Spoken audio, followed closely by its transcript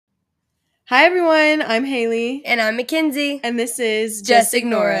Hi everyone, I'm Haley. And I'm Mackenzie. And this is Just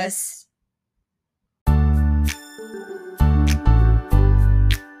Ignore Us.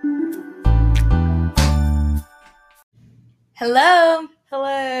 Hello.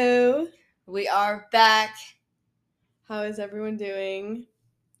 Hello. We are back. How is everyone doing?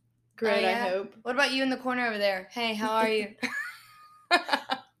 Great, I hope. What about you in the corner over there? Hey, how are you?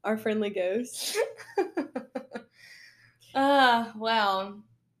 Our friendly ghost. Well.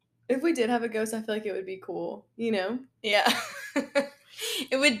 If we did have a ghost, I feel like it would be cool, you know? Yeah.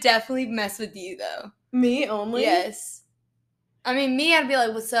 It would definitely mess with you though. Me only? Yes. I mean, me, I'd be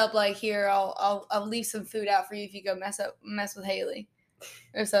like, "What's up? Like, here, I'll leave some food out for you if you go mess with Haley,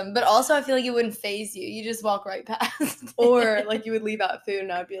 or something." But also, I feel like it wouldn't faze you. You just walk right past. Or like you would leave out food, and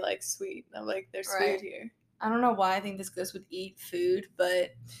I'd be like, "Sweet." I'm like, "There's Right. food here." I don't know why I think this ghost would eat food, but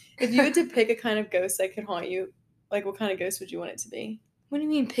if you had to pick a kind of ghost that could haunt you, like what kind of ghost would you want it to be? What do you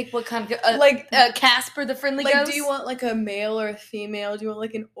mean pick what kind of Casper the Friendly Like, Ghost? do you want like a male or a female? Do you want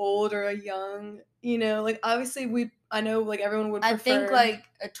like an old or a young? You know, like obviously I know like everyone would prefer. I think like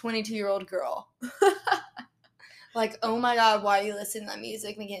a 22-year-old girl. Like, oh my god, why are you listening to that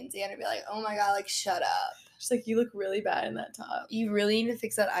music, Mackenzie? And I'd be like, oh my god, like shut up. Just like, you look really bad in that top. You really need to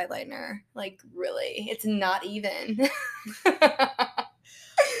fix that eyeliner. Like, really. It's not even.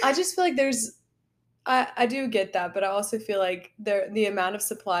 I just feel like I do get that, but I also feel like the amount of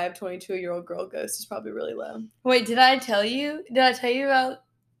supply of 22-year-old girl ghosts is probably really low. Wait, did I tell you about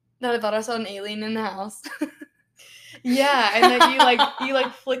that I thought I saw an alien in the house? Yeah, and then you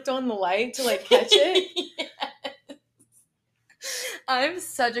flicked on the light to like catch it. Yes. I'm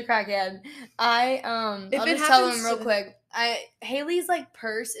such a crackhead. I'll just tell them real quick. Haley's like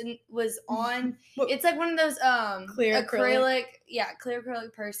purse was on. It's like one of those clear acrylic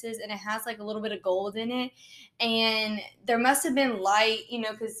purses, and it has like a little bit of gold in it. And there must have been light,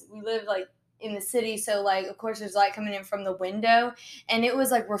 because we live like in the city, so like of course there's light coming in from the window, and it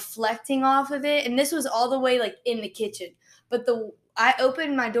was like reflecting off of it. And this was all the way like in the kitchen, but I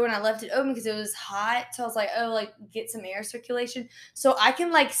opened my door and I left it open because it was hot. So I was like, oh, like get some air circulation. So I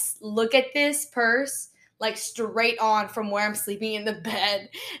can like look at this purse like straight on from where I'm sleeping in the bed.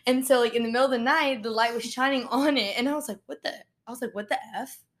 And so like in the middle of the night, the light was shining on it. And I was like, what the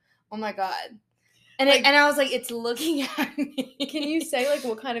F? Oh my God. And I was like, it's looking at me. Can you say like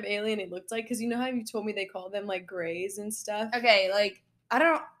what kind of alien it looked like? Because you know how you told me they call them like grays and stuff? Okay, like I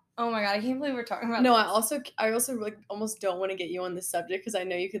don't. Oh my God, I can't believe we're talking about this. I also like almost don't want to get you on this subject because I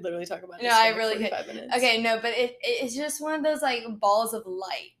know you could literally talk about this for like 45 minutes. Okay, no, but it's just one of those like balls of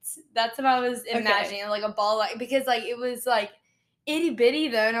light. That's what I was imagining, like a ball of light, because like it was like itty bitty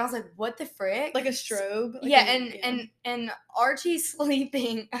though, and I was like, what the frick? Like a strobe? Like and Archie's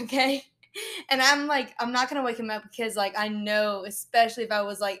sleeping, okay? And I'm like, I'm not gonna wake him up because like I know, especially if I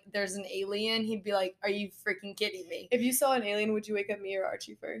was like, there's an alien, he'd be like, are you freaking kidding me? If you saw an alien, would you wake up me or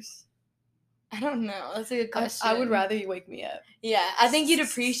Archie first? I don't know. That's a good question. I would rather you wake me up. Yeah, I think you'd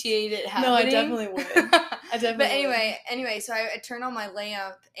appreciate it happening. No, I definitely would. But anyway, so I turned on my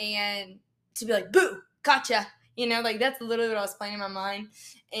lamp and to be like, boo, gotcha. Like that's literally what I was playing in my mind.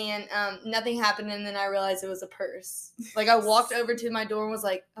 And nothing happened, and then I realized it was a purse. Like I walked over to my door and was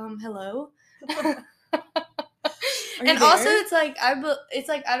like, hello? And also it's like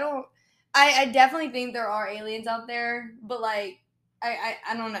I definitely think there are aliens out there, but like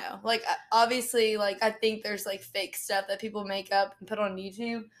I don't know. Like obviously, like I think there's like fake stuff that people make up and put on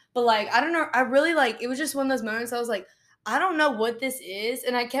YouTube. But like I don't know. I really like it was just one of those moments I was like, I don't know what this is,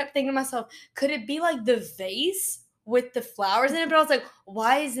 and I kept thinking to myself, could it be like the vase with the flowers in it? But I was like,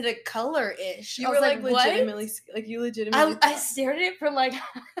 why is it a color-ish? You were like legitimately what? You legitimately. I stared at it for like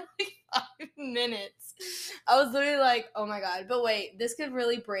 5 minutes. I was literally like, oh my God. But wait, this could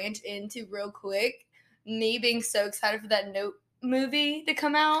really branch into real quick me being so excited for that Nope movie to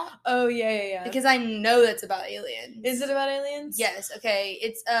come out. Oh yeah. Because I know that's about aliens. Is it about aliens? Yes. Okay.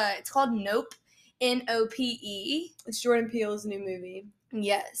 It's called Nope. Nope. It's Jordan Peele's new movie.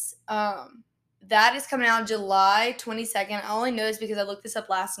 Yes. That is coming out July 22nd. I only know this because I looked this up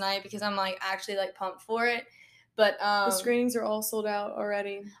last night because I'm like actually like pumped for it. But the screenings are all sold out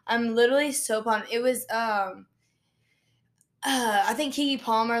already. I'm literally so pumped. It was I think Keke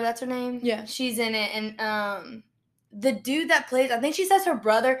Palmer, that's her name. Yeah. She's in it, and the dude that plays, I think she says her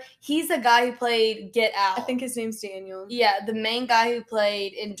brother, he's the guy who played Get Out. I think his name's Daniel. Yeah, the main guy who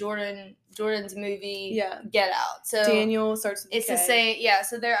played in Jordan's movie Get Out. So Daniel starts with it's the same. Yeah,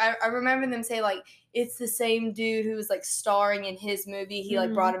 so I remember them say like it's the same dude who was like starring in his movie. He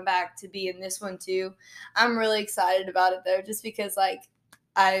like brought him back to be in this one too. I'm really excited about it though, just because like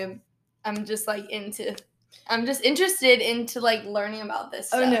I'm just like into I'm just interested into like learning about this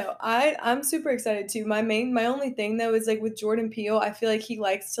Oh stuff. no, I'm super excited too. My only thing though is like with Jordan Peele, I feel like he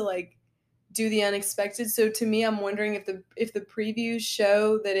likes to like do the unexpected. So to me, I'm wondering if the previews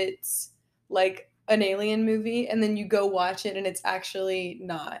show that it's like an alien movie and then you go watch it and it's actually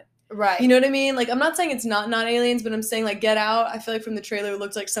not. Right. You know what I mean? Like I'm not saying it's not aliens, but I'm saying like Get Out, I feel like from the trailer it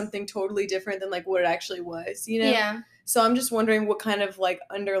looked like something totally different than like what it actually was, you know? Yeah. So I'm just wondering what kind of like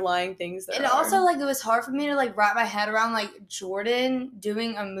underlying things there And are. also, like, it was hard for me to like wrap my head around like Jordan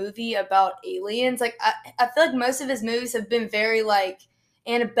doing a movie about aliens. Like, I feel like most of his movies have been very like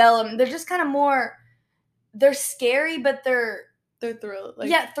Antebellum. They're just kind of more. They're scary, but they're thriller, like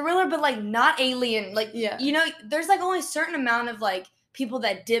yeah, thriller, but like not alien. Like, Yeah. you know, there's like only a certain amount of like people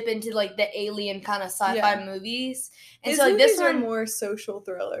that dip into like the alien kind of sci-fi Yeah. movies, and his so like movies this one are more social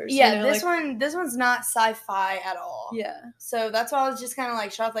thrillers. yeah, you know, this like, this one's not sci-fi at all. Yeah. So that's why I was just kind of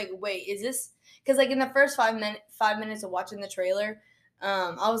like shocked. Like, wait, is this? Because like in the first 5 minutes of watching the trailer,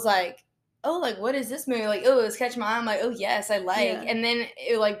 I was like, oh, like what is this movie? Like, oh, it was catching my eye. I'm like, oh yes, I like. Yeah. And then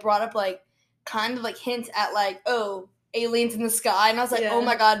it like brought up like kind of like hints at like, oh, aliens in the sky, and I was like, oh Yeah.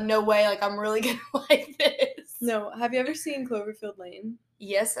 my god, no way! Like I'm really gonna like this. No, have you ever seen Cloverfield Lane?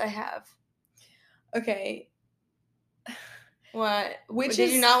 Yes, I have. Okay. What? Which Did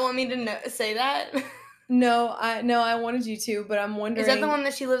is you not want me to say that? No, I wanted you to, but I'm wondering. Is that the one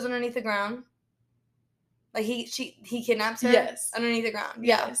that she lives underneath the ground? Like he kidnaps her Yes. underneath the ground.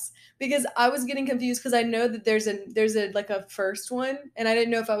 Yeah. Yes, because I was getting confused because I know that there's a like a first one, and I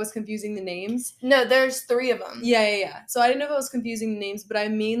didn't know if I was confusing the names. No, there's 3 of them. Yeah. So I didn't know if I was confusing the names, but I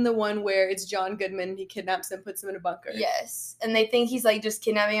mean the one where it's John Goodman and he kidnaps him, puts him in a bunker. Yes, and they think he's like just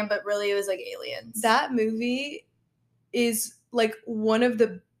kidnapping him, but really it was like aliens. That movie is like one of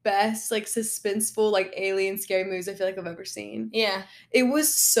the best like suspenseful like alien scary movies I feel like I've ever seen. Yeah, it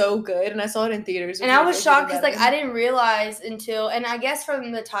was so good, and I saw it in theaters. And I was shocked because like I didn't realize until, and I guess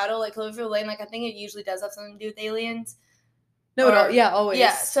from the title like Cloverfield Lane, like I think it usually does have something to do with aliens. Always.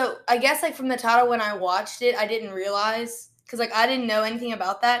 Yeah, so I guess like from the title when I watched it, I didn't realize because like I didn't know anything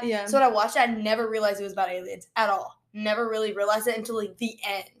about that. Yeah. So when I watched it, I never realized it was about aliens at all. Never really realized it until like the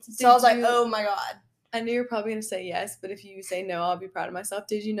end. So I was like, oh my god. I knew you're probably gonna say yes, but if you say no, I'll be proud of myself.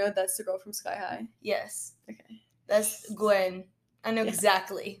 Did you know that's the girl from Sky High? Yes. Okay. That's Gwen. I know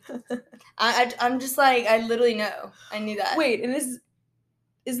exactly. I'm just like I literally know. I knew that. Wait, and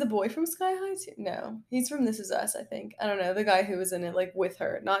is the boy from Sky High too? No, he's from This Is Us, I think. I don't know, the guy who was in it like with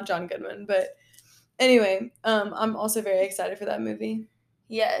her, not John Goodman. But anyway, I'm also very excited for that movie.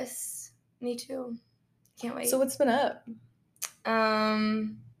 Yes, me too. Can't wait. So what's been up?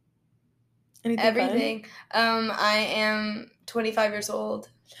 Anything everything. I am 25 years old.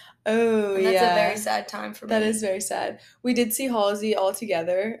 Oh, and that's a very sad time for me. That is very sad. We did see Halsey all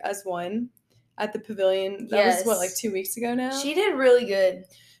together as one at the Pavilion. That was what, like 2 weeks ago now? She did really good.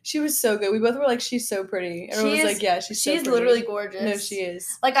 She was so good. We both were like, she's so pretty. Everyone was like, yeah, she's so pretty. She's literally gorgeous. No, she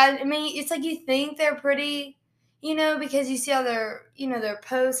is. Like, I mean, it's like you think they're pretty, you know, because you see all their, you know, their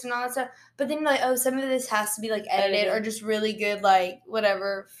posts and all that stuff. But then you're like, oh, some of this has to be like edited or just really good, like,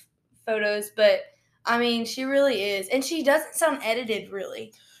 whatever photos. But, I mean, she really is. And she doesn't sound edited,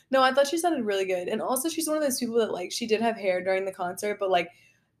 really. No, I thought she sounded really good. And also, she's one of those people that, like, she did have hair during the concert, but, like,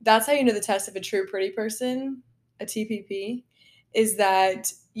 that's how you know the test of a true pretty person, a TPP, is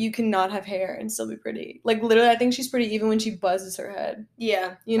that you cannot have hair and still be pretty. Like, literally, I think she's pretty even when she buzzes her head.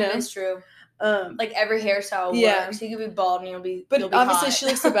 Yeah, you know? That's true. Like, every hairstyle works. You could be bald and you'll be obviously, hot. she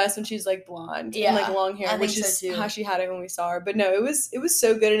looks the best when she's, like, blonde and, like, long hair, which is how she had it when we saw her. But, no, it was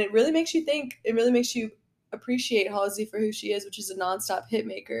so good, and it really makes you think. It really makes you appreciate Halsey for who she is, which is a nonstop hit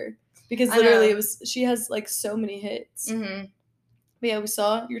maker, because literally she has like so many hits. Mm-hmm. But yeah, we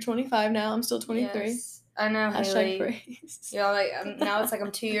saw you're 25 now. I'm still 23. Yes. I know. Hashtag praise. Yeah, like now it's like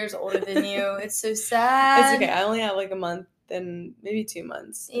I'm 2 years older than you. It's so sad. It's okay. I only have like a month and maybe 2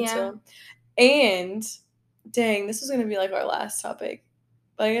 months. Yeah. And dang, this was gonna be like our last topic.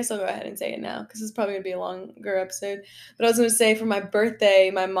 But I guess I'll go ahead and say it now because it's probably gonna be a longer episode. But I was gonna say for my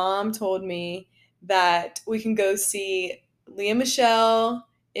birthday, my mom told me that we can go see Lea Michele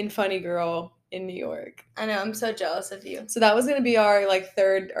in Funny Girl in New York. I know, I'm so jealous of you. So that was going to be our like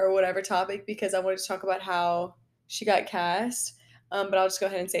third or whatever topic because I wanted to talk about how she got cast. But I'll just go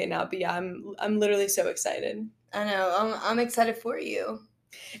ahead and say it now. But yeah, I'm literally so excited. I know. I'm excited for you.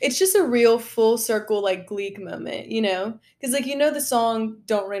 It's just a real full circle like Glee moment, you know? Because like, you know the song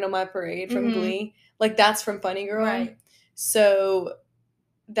Don't Rain on My Parade from Glee? Like that's from Funny Girl. Right. So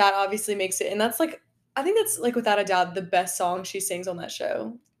that obviously makes it, and that's like, I think that's like without a doubt the best song she sings on that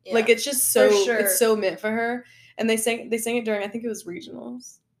show. Yeah, like it's just so it's so meant for her. And they sang it during, I think it was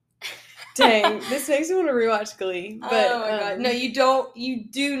regionals. Dang, this makes me want to rewatch Glee. But, oh my god. No, you don't. You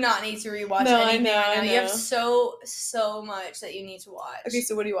do not need to rewatch No, I anything know, right now. I You have know. so much that you need to watch. Okay,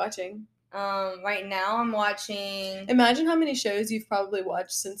 so what are you watching? Right now I'm watching. Imagine how many shows you've probably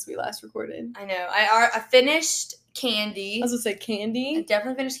watched since we last recorded. I know. I finished Candy. I was gonna say I Candy,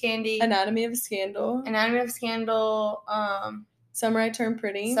 definitely finished Candy. Anatomy of a Scandal, Anatomy of a Scandal. Summer I Turned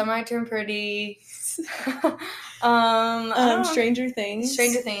Pretty, Summer I Turned Pretty. I don't Stranger Things.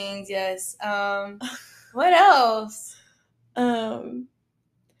 Stranger Things, yes. What else?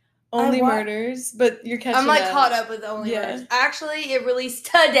 Only Murders, but you're catching I'm like up. caught up with Only Murders. Actually, it released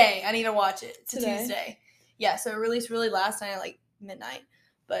today. I need to watch it. It's Today? a Tuesday. Yeah, so it released really last night at like midnight.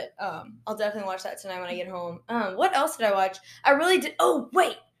 But I'll definitely watch that tonight when I get home. What else did I watch? I really did. Oh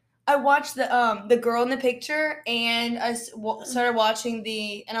wait, I watched the Girl in the Picture, and I started watching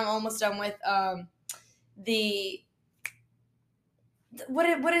and I'm almost done with the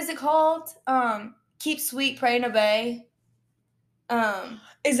what is it called? Keep Sweet, Pray and Obey.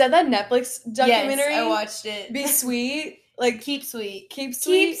 Is that Netflix documentary? Yes, I watched it. Be Sweet, like Keep Sweet. Keep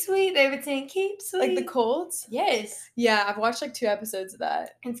Sweet. Keep Sweet. They would sing Keep Sweet. Like the Colts? Yes. Yeah, I've watched like 2 episodes of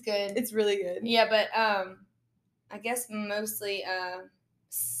that. It's good. It's really good. Yeah, but I guess mostly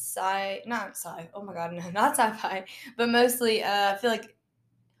not sci. Oh my god, no, not sci-fi, but mostly I feel like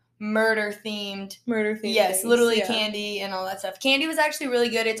murder themed. Yes, things, literally yeah. Candy and all that stuff. Candy was actually really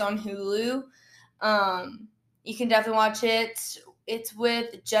good. It's on Hulu. You can definitely watch it. It's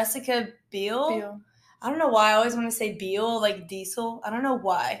with Jessica Biel. I don't know why I always want to say Biel, like Diesel. I don't know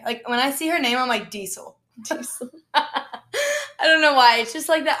why. Like when I see her name, I'm like Diesel. I don't know why. It's just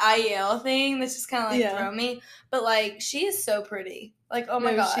like the IEL thing that's just kind of like throw me. But like she is so pretty. Like oh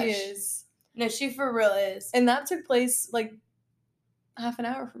my gosh, she is. No, she for real is. And that took place like half an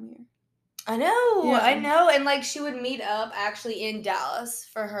hour from here. I know, I know. And like she would meet up actually in Dallas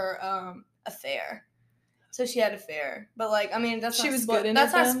for her affair. So she had an affair, but like I mean that's she not was good in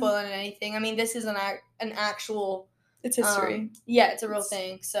that's it, not then? spoiling anything. I mean this is an actual. It's history. Yeah, it's a real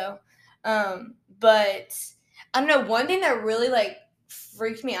thing. So, but I don't know. One thing that really like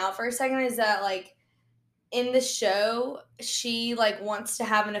freaked me out for a second is that like in the show she like wants to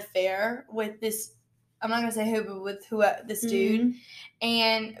have an affair with this. I'm not gonna say who, but with this dude,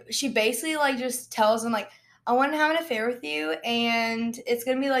 and she basically like just tells him like, I want to have an affair with you, and it's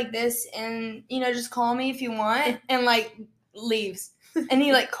gonna be like this, and just call me if you want, and like leaves, and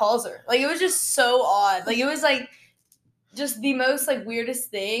he like calls her. Like it was just so odd. Like it was like just the most like weirdest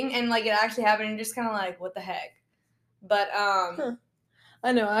thing, and like it actually happened, and just kind of like what the heck. But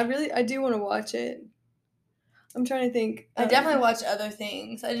I know. I do want to watch it. I'm trying to think. I definitely watched other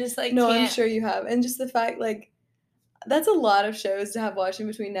things. I just like no, can't. I'm sure you have, and just the fact like that's a lot of shows to have watching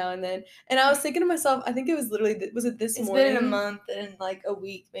between now and then. And I was thinking to myself, I think it was literally was it this morning? It's been a month and like a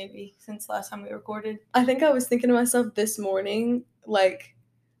week maybe since last time we recorded. I think I was thinking to myself this morning, like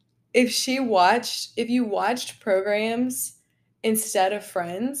if you watched programs instead of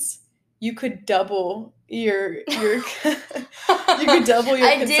Friends, you could double your you could double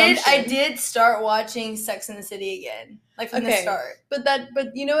your consumption. I did start watching Sex and the City again, like from the start.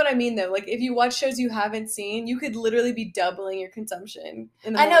 But you know what I mean though. Like if you watch shows you haven't seen, you could literally be doubling your consumption.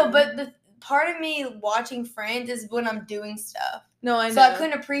 I know, but the part of me watching Friends is when I'm doing stuff. No, I know. So I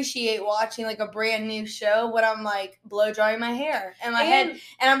couldn't appreciate watching like a brand new show when I'm like blow drying my hair and my head,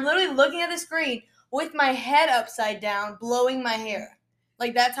 and I'm literally looking at the screen with my head upside down, blowing my hair.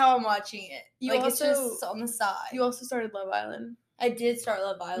 Like that's how I'm watching it. It's just on the side. You also started Love Island. I did start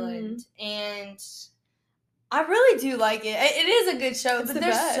Love Island, and I really do like it. It is a good show, but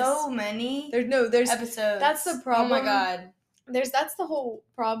there's so many. There's episodes. That's the problem. Oh my god. That's the whole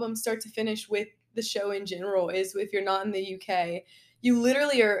problem, start to finish, with the show in general. Is if you're not in the UK, you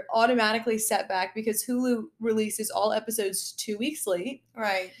literally are automatically set back because Hulu releases all episodes 2 weeks late.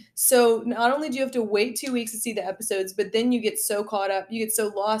 Right. So not only do you have to wait 2 weeks to see the episodes, but then you get so caught up, you get so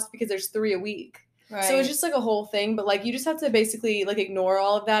lost because there's 3 a week. Right. So it's just like a whole thing, but like you just have to basically like ignore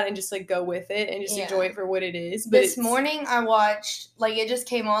all of that and just like go with it and just enjoy it for what it is. But this morning I watched, like it just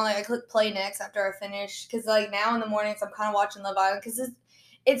came on, like I clicked play next after I finished, because like now in the mornings I'm kind of watching Love Island because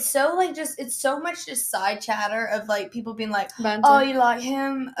it's so like it's so much just side chatter of like people being like, banter. Oh, you like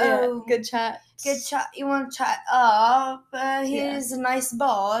him? Oh, good chat. You want to chat up? Here's a nice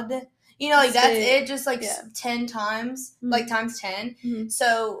bod. Like that's it. Just like 10 times, like times 10. Mm-hmm.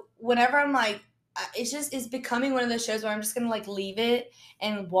 So whenever I'm like, it's becoming one of those shows where I'm just gonna like leave it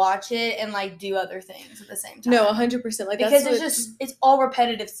and watch it and like do other things at the same time. No, 100%. Like because it's all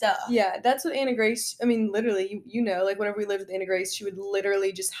repetitive stuff. Yeah, that's what Anna Grace. I mean, literally, like whenever we lived with Anna Grace, she would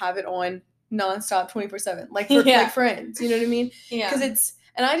literally just have it on nonstop, 24/7, like for like Friends. You know what I mean? Yeah. Because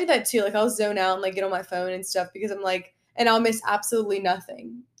And I do that too. Like I'll zone out and like get on my phone and stuff because I'm like, and I'll miss absolutely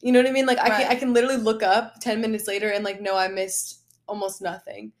nothing. You know what I mean? Like I can literally look up 10 minutes later and like no, I missed almost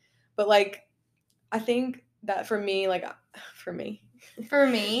nothing. But like I think that for me, like for me.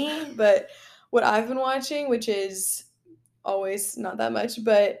 But what I've been watching, which is always not that much,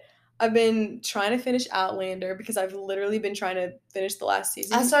 but I've been trying to finish Outlander because I've literally been trying to finish the last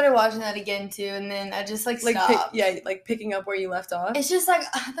season. I started watching that again too, and then I just like stopped. Like picking up where you left off. It's just like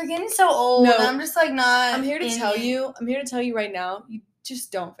they're getting so old. No, and I'm just like not. I'm here to tell you right now. You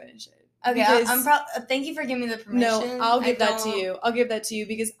just don't finish it. Okay, I'm proud. Thank you for giving me the permission. No, I'll give that to you. I'll give that to you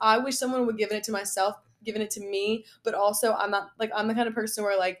because I wish someone would give it to myself, given it to me. But also, I'm the kind of person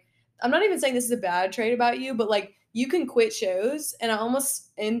where like I'm not even saying this is a bad trait about you, but like you can quit shows, and I almost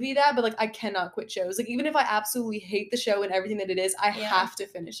envy that. But like I cannot quit shows. Like even if I absolutely hate the show and everything that it is, I have to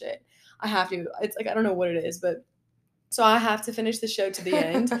finish it. I have to. It's like I don't know what it is, but so I have to finish the show to the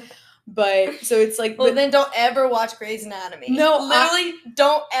end. But so it's like well then don't ever watch Grey's Anatomy. No, literally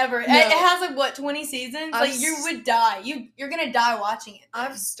don't ever. No. It has like what 20 seasons. Like you would die. You're gonna die watching it.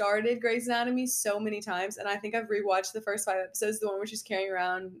 I've started Grey's Anatomy so many times, and I think I've rewatched the first 5 episodes, the one where she's carrying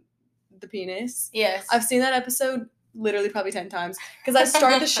around the penis. Yes, I've seen that episode literally probably 10 times because I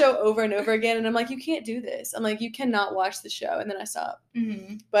start the show over and over again, and I'm like, you can't do this. I'm like, you cannot watch the show, and then I stop.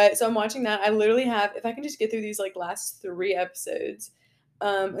 Mm-hmm. But so I'm watching that. I literally have, if I can just get through these like last 3 episodes.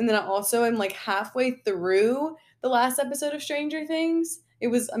 And then I also am like halfway through the last episode of Stranger Things.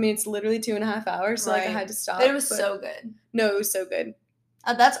 It's literally 2.5 hours, so like I had to stop. But it was so good. No, it was so good.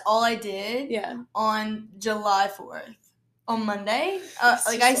 That's all I did. Yeah. On July 4th, on Monday,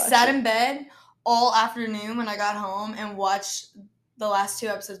 I sat in bed all afternoon when I got home and watched the last 2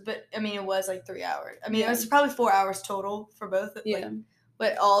 episodes. But I mean, it was like 3 hours. I mean, it was probably 4 hours total for both. Yeah.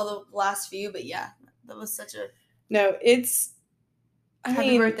 But all the last few. But yeah, that was such a. No, it's.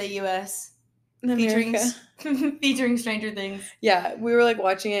 Happy birthday, U.S. Featuring Stranger Things. Yeah, we were like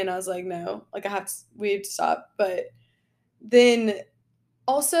watching it, and I was like, no, like we have to stop. But then,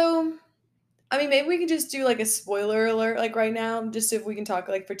 also, I mean, maybe we can just do like a spoiler alert, like right now, just if we can talk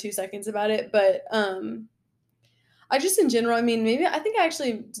like for 2 seconds about it. But I just in general, I mean, maybe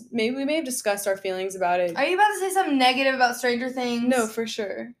we may have discussed our feelings about it. Are you about to say something negative about Stranger Things? No, for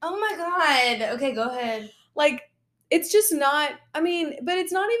sure. Oh my god. Okay, go ahead. Like. It's just not, I mean, but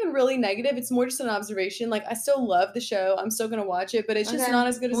it's not even really negative. It's more just an observation. Like, I still love the show. I'm still going to watch it, but it's just not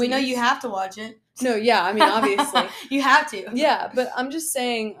as good as we know you have to watch it. No, yeah, I mean, obviously. You have to. Yeah, but I'm just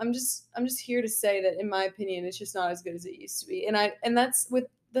saying, I'm just here to say that in my opinion, it's just not as good as it used to be. And that's with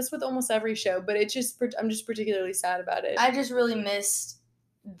almost every show, but I'm just particularly sad about it. I just really missed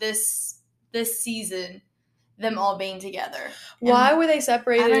this season. Them all being together. Why were they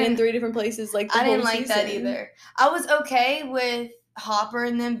separated in 3 different places? Like I didn't like that either. I was okay with Hopper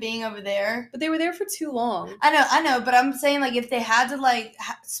and them being over there, but they were there for too long. I know, but I'm saying like if they had to like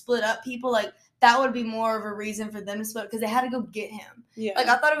split up people, like that would be more of a reason for them to split because they had to go get him. Yeah, like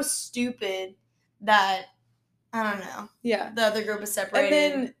I thought it was stupid that. I don't know. Yeah. The other group is separated.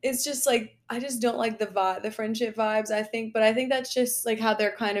 And then it's just like, I just don't like the friendship vibes, I think. But I think that's just like how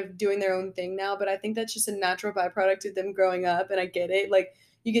they're kind of doing their own thing now. But I think that's just a natural byproduct of them growing up. And I get it. Like,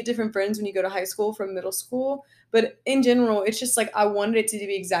 you get different friends when you go to high school from middle school. But in general, it's just like I wanted it to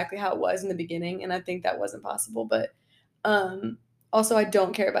be exactly how it was in the beginning. And I think that wasn't possible. But also, I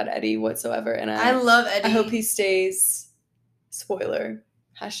don't care about Eddie whatsoever. And I love Eddie. I hope he stays. Spoiler.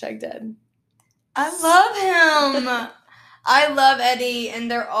 #dead. I love him. I love Eddie, and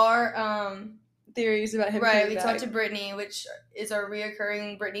there are theories about him. Right, we talked to Brittany, which is our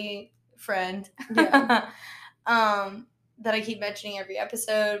reoccurring Brittany friend. Yeah. That I keep mentioning every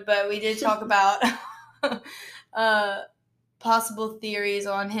episode, but we did talk about possible theories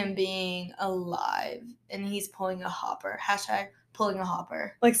on him being alive, and he's pulling a Hopper. #pulling a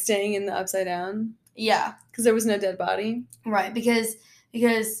Hopper. Like staying in the Upside Down. Yeah, because there was no dead body. Right, because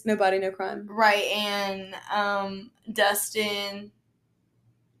no body, no crime. Right, and Dustin,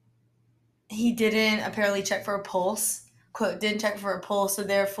 he didn't apparently check for a pulse. Quote, didn't check for a pulse, so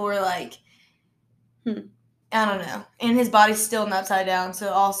therefore, like, I don't know. And his body's still in the Upside Down,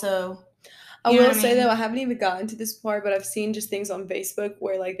 so also... I will say, though, I haven't even gotten to this part, but I've seen just things on Facebook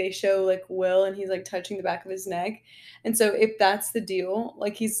where, like, they show, like, Will, and he's, like, touching the back of his neck. And so if that's the deal,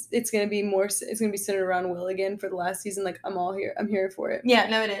 like, it's going to be centered around Will again for the last season. Like, I'm here for it. Yeah,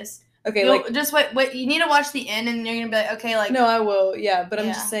 no, it is. Okay, like... Just wait, you need to watch the end, and you're going to be like, okay, like... No, I will, yeah, but I'm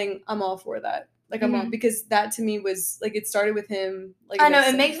just saying I'm all for that. Like, I'm on, because that to me was, like, it started with him. Like, I know,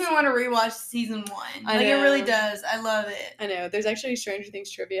 it makes me want to rewatch season 1. Like, it really does. I love it. I know. There's actually Stranger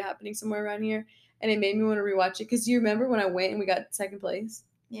Things trivia happening somewhere around here. and it made me want to rewatch it. Because you remember when I went and we got second place?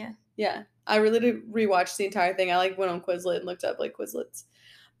 Yeah. Yeah. I really did rewatch the entire thing. I like went on Quizlet and looked up like Quizlets.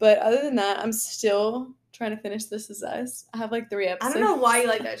 But other than that, I'm still trying to finish This Is Us. I have like 3 I episodes. don't know why you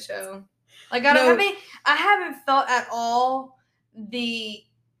like that show. Like I haven't felt at all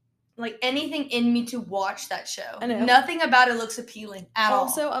anything in me to watch that show. I know. Nothing about it looks appealing at all.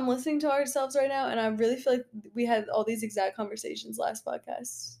 Also, I'm listening to ourselves right now, and I really feel like we had all these exact conversations last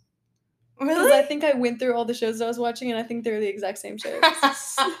podcast. Really? Because I think I went through all the shows that I was watching, and I think they're the exact same shows.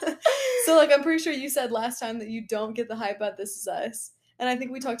 So, like, I'm pretty sure you said last time that you don't get the hype about This Is Us. And I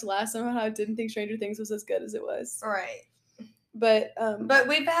think we talked last time about how I didn't think Stranger Things was as good as it was. Right. But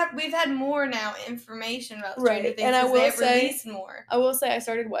we've had more now information about Stranger Things, and I will say, released more. I will say I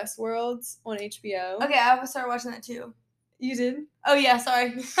started Westworld on HBO. Okay, I started watching that too. You did? Oh yeah,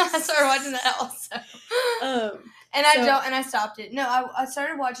 sorry. I started watching that also. And I stopped it. No, I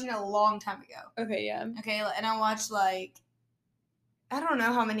started watching it a long time ago. Okay, yeah. Okay, and I watched like I don't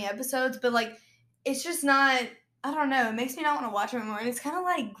know how many episodes, but like it's just not. I don't know. It makes me not want to watch it anymore, and it's kind of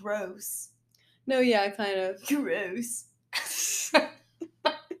like gross. No, yeah, kind of gross.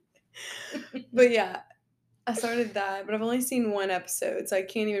 But yeah, I started that, but I've only seen 1 episode, so I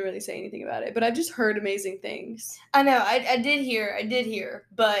can't even really say anything about it. But I just heard amazing things. I know. I did hear,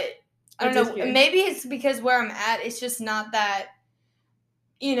 but I don't know. Maybe it's because where I'm at, it's just not that,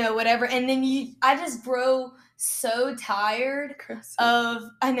 whatever. And then I just grow so tired of.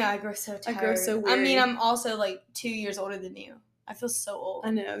 I know. I grow so tired. I grow so weird. I mean, I'm also like 2 years older than you. I feel so old. I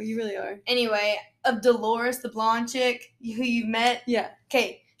know. You really are. Anyway, of Dolores, the blonde chick who you met. Yeah.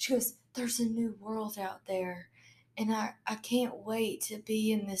 Okay. She goes, there's a new world out there. And I can't wait to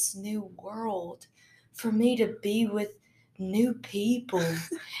be in this new world. For me to be with new people.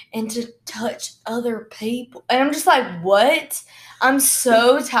 And to touch other people. And I'm just like, what? I'm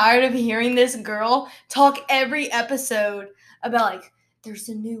so tired of hearing this girl talk every episode about like, there's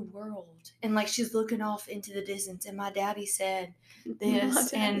a new world. And like she's looking off into the distance. And my daddy said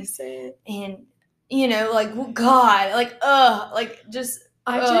this. And like, God. Like, just...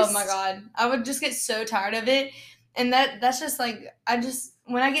 oh my God. I would just get so tired of it. And that's just like,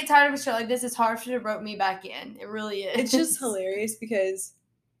 when I get tired of a show like this, it's hard to rope me back in. It really is. It's just hilarious because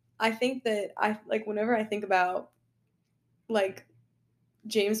I think that whenever I think about like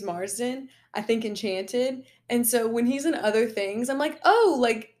James Marsden, I think Enchanted. And so when he's in other things, I'm like, oh,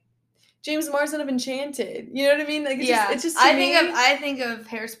 like James Marsden of Enchanted. You know what I mean? Like, it's just I think of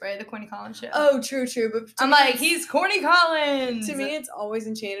Hairspray, the Corny Collins show. Oh, true. But I'm like, he's Corny Collins. To me, it's always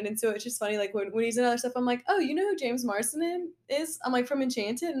Enchanted, and so it's just funny. Like when he's in other stuff, I'm like, oh, you know who James Marsden is? I'm like from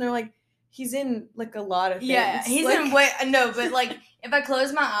Enchanted, and they're like, he's in like a lot of things. Yeah, he's like, in but like if I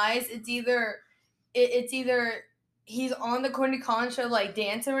close my eyes, it's either he's on the Corny Collins show like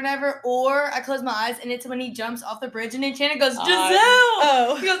dancing or whatever, or I close my eyes and it's when he jumps off the bridge and Enchanted goes,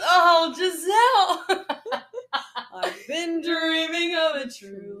 Giselle! He goes, oh, Giselle! I've been dreaming of a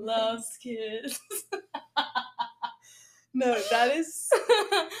true love's kiss. No, that is...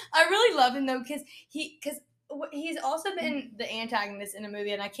 I really love him though, because he's also been the antagonist in a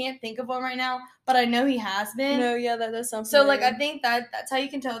movie, and I can't think of one right now, but I know he has been. No, yeah, that does sound so. familiar. Like, I think that's how you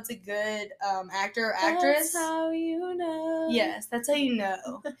can tell it's a good actor or actress. That's how you know. Yes, that's how you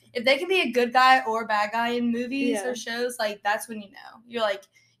know. If they can be a good guy or a bad guy in movies or shows, like that's when you know. You're like,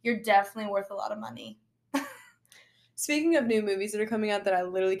 you're definitely worth a lot of money. Speaking of new movies that are coming out that I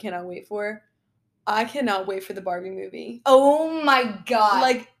literally cannot wait for, I cannot wait for the Barbie movie. Oh my God.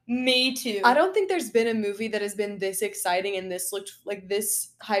 Like, me too. I don't think there's been a movie that has been this exciting and this looked like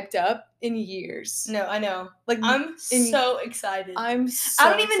this hyped up in years. No, I know. Like, I'm so excited. I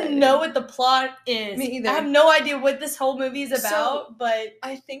don't even know what the plot is. Me either. I have no idea what this whole movie is about, but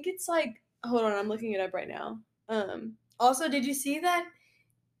I think it's like, hold on, I'm looking it up right now. Also, did you see that?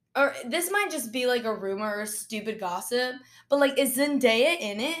 Or this might just be like a rumor or stupid gossip, but like, is Zendaya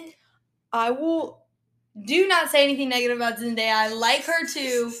in it? I will... Do not say anything negative about Zendaya. I like her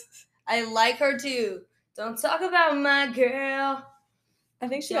too. Don't talk about my girl. I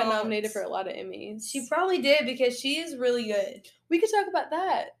think she got nominated for a lot of Emmys. She probably did because she is really good. We could talk about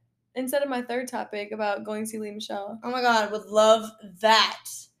that instead of my third topic about going to see Lea Michele. Oh my God, I would love that.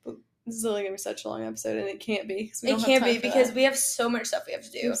 This is really going to be such a long episode, and it can't be. Because we have so much stuff we have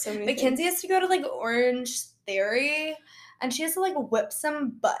to do. So Mackenzie has to go to like Orange Theory, and she has to like whip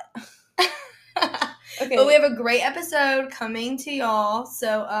some butt. Okay. But we have a great episode coming to y'all,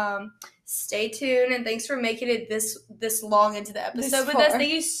 so stay tuned, and thanks for making it this long into the episode with us.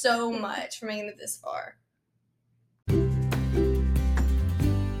 Thank you so much for making it this far.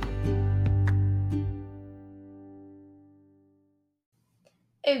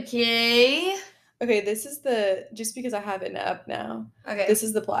 Okay. Okay, this is just because I have it up now. Okay. This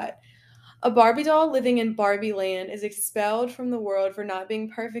is the plot. A Barbie doll living in Barbie land is expelled from the world for not being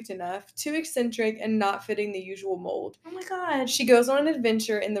perfect enough, too eccentric, and not fitting the usual mold. Oh my god. She goes on an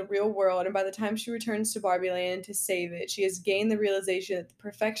adventure in the real world, and by the time she returns to Barbie land to save it, she has gained the realization that the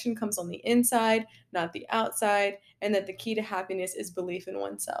perfection comes on the inside, not the outside, and that the key to happiness is belief in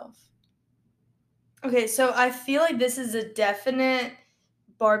oneself. Okay, so I feel like this is a definite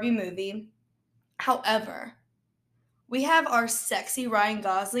Barbie movie. However, we have our sexy Ryan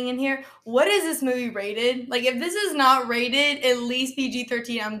Gosling in here. What is this movie rated? Like, if this is not rated at least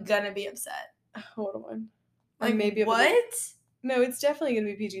PG-13, I'm gonna be upset. Hold on. Like, maybe what? No, it's definitely going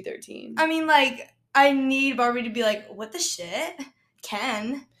to be PG-13. I mean, like, I need Barbie to be like, what the shit?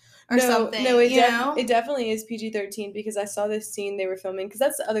 Ken? Or something, No, it know? it definitely is PG-13 because I saw this scene they were filming. Because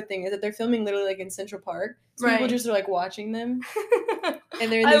that's the other thing, is that they're filming literally like in Central Park. So people Right. just are like watching them.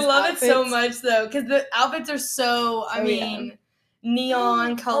 And they're in I these love it so outfits. much, though, because the outfits are so, I mean,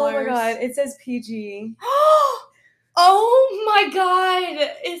 neon colors. Oh my god, it says PG. Oh my god,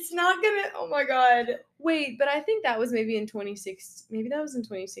 it's not gonna, oh my god. Wait, but I think that was maybe in 2016. Maybe that was in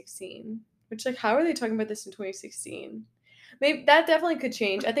 2016. Which, like, how are they talking about this in 2016? Maybe that definitely could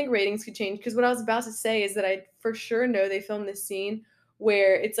change. I think ratings could change because what I was about to say is that I for sure know they filmed this scene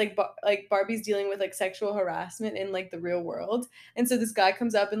where it's like Barbie's dealing with like sexual harassment in like the real world, and so this guy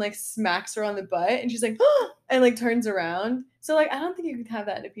comes up and like smacks her on the butt, and she's like, and like turns around. So like I don't think you could have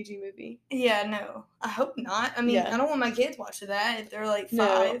that in a PG movie. Yeah, no, I hope not. I mean, Yeah. I don't want my kids watching that if they're like 5.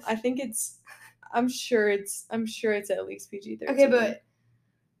 No, I think I'm sure it's at least PG-13. Okay, but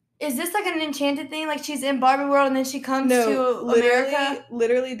is this like an enchanted thing? Like she's in Barbie world and then she comes to America?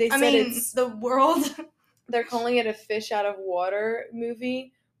 Literally, they said it's the world. They're calling it a fish out of water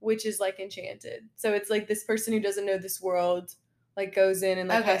movie, which is like Enchanted. So it's like this person who doesn't know this world like goes in and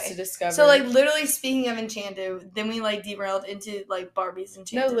like has to discover. So like literally speaking of Enchanted, then we like derailed into like Barbie's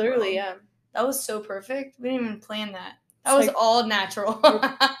Enchanted. No, literally, world. yeah. That was so perfect. We didn't even plan that. That It's was like all natural.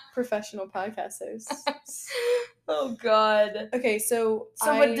 Professional podcast hosts. Oh god. Okay, so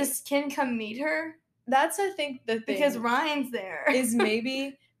what, does Ken come meet her? That's I think the thing. Because Ryan's there. Is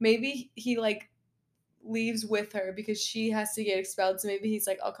maybe he like leaves with her because she has to get expelled, so maybe he's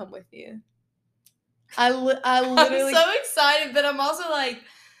like, I'll come with you. I literally I'm so excited, but I'm also like,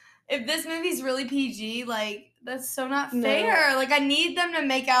 if this movie's really PG, like that's so not fair. Like I need them to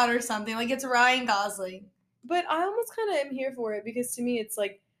make out or something. Like it's Ryan Gosling. But I almost kind of am here for it because to me it's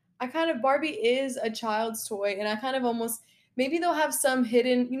like Barbie is a child's toy, and I kind of almost maybe they'll have some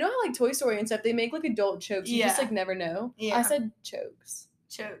hidden, you know how like Toy Story and stuff, they make like adult jokes. You just like never know. Yeah. I said jokes.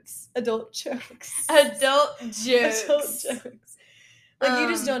 Adult jokes. Adult jokes. Adult jokes. Like you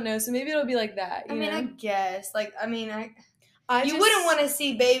just don't know, so maybe it'll be like that. You know? I guess. Like I you wouldn't want to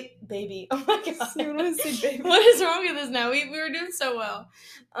see baby. Oh my god. You want to see baby? What is wrong with us now? We were doing so well.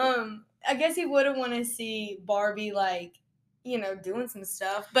 I guess he wouldn't want to see Barbie like, doing some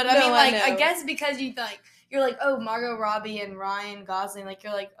stuff. But I mean, like, I guess because you're like, oh, Margot Robbie and Ryan Gosling, like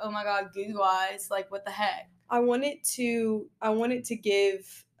you're like, oh my god, goo eyes, like what the heck? I want it to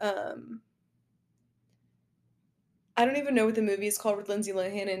give I don't even know what the movie is called with Lindsay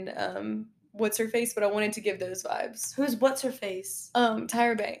Lohan and what's her face, but I wanted to give those vibes. Who's what's her face?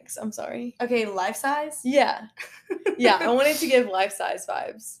 Tyra Banks. I'm sorry. Okay, Life Size? Yeah. Yeah, I wanted to give Life Size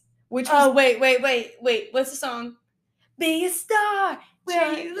vibes. Which was, oh wait. What's the song? Be a star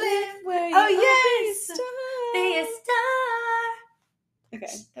where you live. Where you yes. Be a star.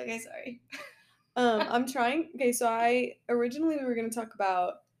 Okay. Okay, sorry. I'm trying. Okay, so we were going to talk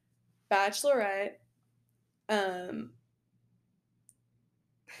about Bachelorette,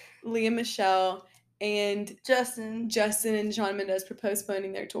 Lea Michele, and Justin and Shawn Mendes for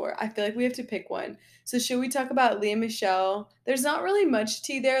postponing their tour. I feel like we have to pick one. So should we talk about Lea Michele? There's not really much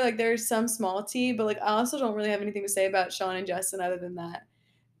tea there. Like there's some small tea, but like I also don't really have anything to say about Shawn and Justin other than that.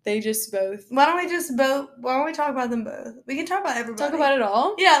 They just both. Why don't we talk about them both? We can talk about everybody. Talk about it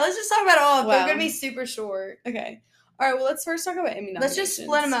all? Yeah, let's just talk about it all. Wow. They're going to be super short. Okay. All right, well, let's first talk about Emmy nominations. Let's just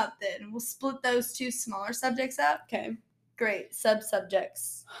split them up then. We'll split those two smaller subjects up. Okay. Great.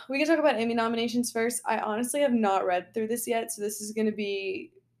 Sub-subjects. We can talk about Emmy nominations first. I honestly have not read through this yet, so this is going to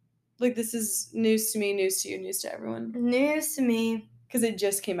be, like, this is news to me, news to you, news to everyone. News to me. Because it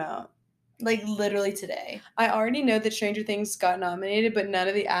just came out. Like, literally today. I already know that Stranger Things got nominated, but none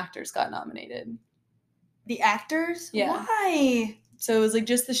of the actors got nominated. The actors? Yeah. Why? So it was, like,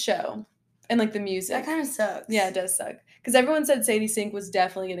 just the show and, like, the music. That kind of sucks. Yeah, it does suck. Because everyone said Sadie Sink was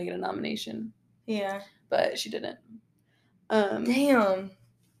definitely going to get a nomination. Yeah. But she didn't. Damn.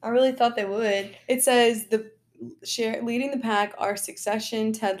 I really thought they would. It says leading the pack are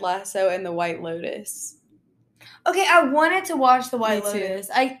Succession, Ted Lasso, and The White Lotus. Okay, I wanted to watch The White Me too. Lotus.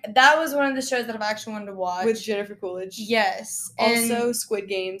 That was one of the shows that I've actually wanted to watch. With Jennifer Coolidge. Yes. Also, And Squid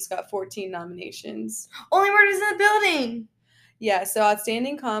Game's got 14 nominations. Only Murders in the Building. Yeah, so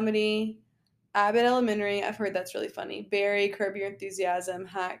Outstanding Comedy, Abbott Elementary, I've heard that's really funny. Barry, Curb Your Enthusiasm,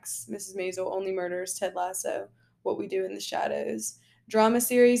 Hacks, Mrs. Maisel, Only Murders, Ted Lasso, What We Do in the Shadows. Drama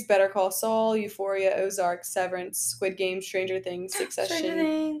series, Better Call Saul, Euphoria, Ozark, Severance, Squid Game, Stranger Things, Succession, Stranger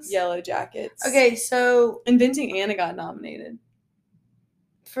Things. Yellow Jackets. Okay, so Inventing Anna got nominated.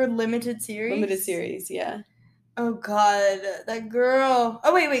 For limited series? Limited series, yeah. Oh, God. That girl.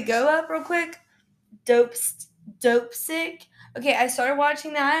 Oh, wait. Go up real quick. Dope Sick. Okay, I started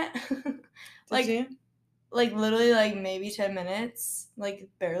watching that. Did you? Like, literally, like, maybe 10 minutes. Like,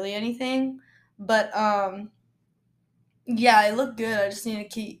 barely anything. But, yeah, it looked good. I just need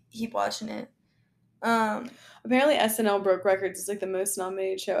to keep watching it. Apparently SNL broke records. It's like the most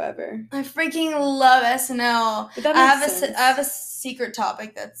nominated show ever. I freaking love SNL. But that makes sense. I have a secret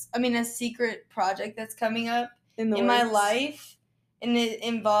topic a secret project that's coming up in my life, and it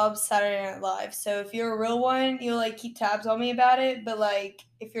involves Saturday Night Live. So if you're a real one, you'll like keep tabs on me about it. But like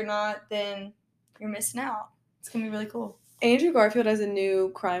if you're not, then you're missing out. It's gonna be really cool. Andrew Garfield has a new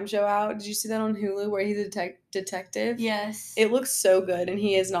crime show out. Did you see that on Hulu where he's a detective? Yes. It looks so good, and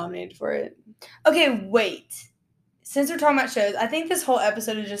he is nominated for it. Okay, wait. Since we're talking about shows, I think this whole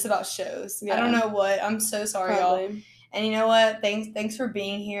episode is just about shows. Yeah. I don't know what. I'm so sorry, y'all. And you know what? Thanks for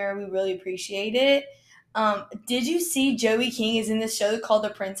being here. We really appreciate it. Did you see Joey King is in this show called The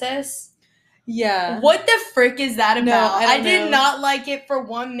Princess? Yeah. What the frick is that about? No, I did not like it for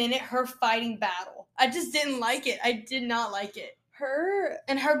 1 minute, her fighting battle. I just didn't like it. I did not like it. Her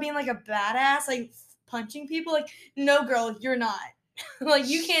being like a badass, like punching people. Like, no, girl, you're not. Like,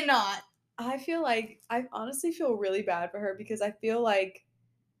 you cannot. I honestly feel really bad for her because I feel like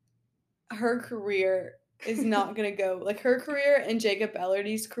her career is not going to go. Like, her career and Jacob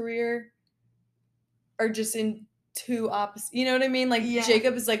Elordi's career are just in two opposite. You know what I mean? Like, yeah.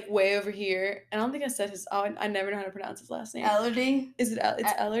 Jacob is like way over here. And I don't think I said his. I never know how to pronounce his last name. Elordi? Is it?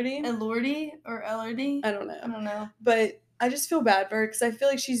 It's Elordi? Elordi or Elordi? I don't know. But I just feel bad for her because I feel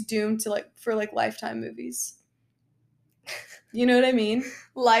like she's doomed to for Lifetime movies. You know what I mean?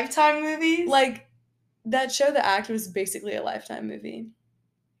 Lifetime movies? Like, that show, The Act, was basically a Lifetime movie.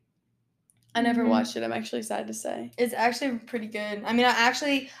 I never watched it. I'm actually sad to say. It's actually pretty good. I mean,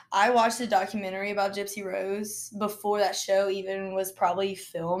 I watched a documentary about Gypsy Rose before that show even was probably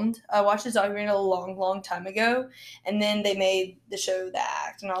filmed. I watched this documentary a long, long time ago, and then they made the show The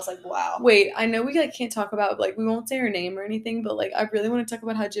Act, and I was like, wow. Wait, I know we can't talk about, we won't say her name or anything, but, I really want to talk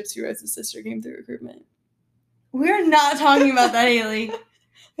about how Gypsy Rose's sister came through recruitment. We're not talking about that, Haley.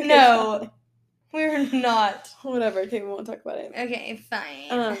 No. We're not. Whatever. Okay, we won't talk about it. Okay,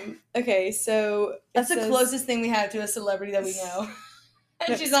 fine. Okay, so that's the closest thing we have to a celebrity that we know.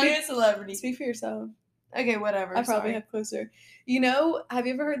 And she's not even a celebrity. Speak for yourself. Okay, whatever. I probably have closer. Have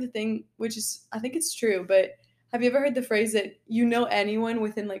you ever heard the thing, which is, I think it's true, but have you ever heard the phrase that you know anyone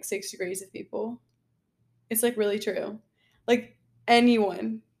within 6 degrees of people? It's really true.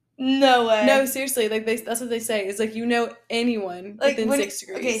 Anyone. No way. No, seriously, that's what they say. It's you know anyone within 6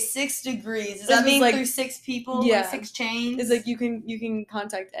 degrees. Okay, 6 degrees. Does that mean through 6 people? Yeah. 6 chains? It's you can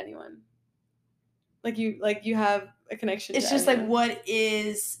contact anyone. You have a connection. It's just anyone. What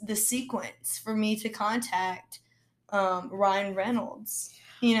is the sequence for me to contact Ryan Reynolds?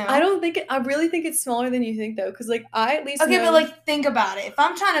 I really think it's smaller than you think though, because I at least okay, know... but think about it. If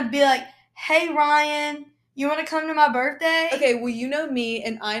I'm trying to be hey Ryan, you want to come to my birthday? Okay, well, you know me,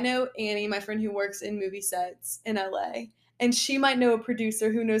 and I know Annie, my friend who works in movie sets in LA, and she might know a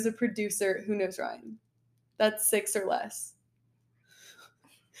producer who knows a producer who knows Ryan. That's 6 or less.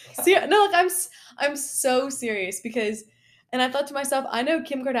 See, no, I'm so serious because, and I thought to myself, I know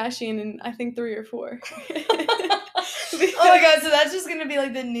Kim Kardashian in I think 3 or 4. Oh my god, so that's just gonna be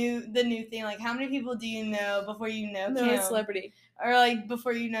the new thing. How many people do you know before you know Kim? No, celebrity. Or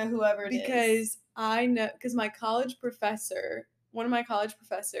before you know whoever it is. Because I know, because my college professor, one of my college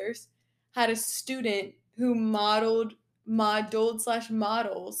professors, had a student who models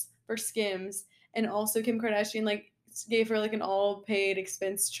for Skims, and also Kim Kardashian gave her an all-paid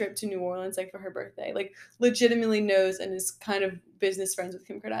expense trip to New Orleans for her birthday. Legitimately knows and is kind of business friends with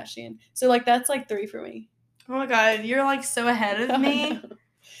Kim Kardashian. So that's 3 for me. Oh my god, you're so ahead of me.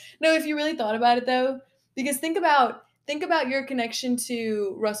 No, if you really thought about it though, because think about your connection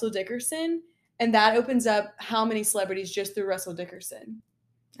to Russell Dickerson, and that opens up how many celebrities just through Russell Dickerson.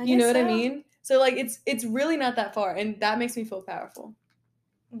 You know what I mean? So it's really not that far, and that makes me feel powerful.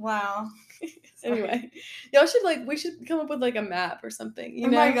 Wow. Anyway, y'all should we should come up with a map or something, you Oh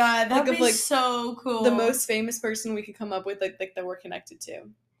know? my god, that'd of be so cool. the most famous person we could come up with that we're connected to.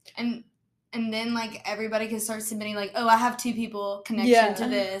 And then everybody can start submitting oh, I have 2 people connection to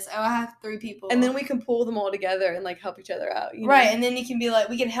this. Oh, I have 3 people. And then we can pull them all together and help each other out, you know? Right, and then you can be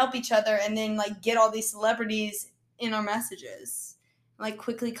we can help each other and then get all these celebrities in our messages.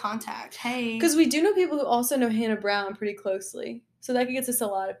 Quickly contact. Hey. Because we do know people who also know Hannah Brown pretty closely. So that gets us a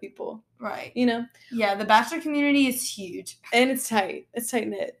lot of people. Right. You know? Yeah, the Bachelor community is huge. And it's tight. It's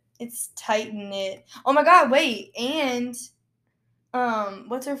tight-knit. It's tight-knit. Oh my god, wait. And,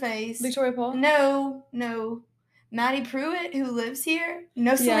 what's her face? Victoria Paul? No. Maddie Pruitt, who lives here.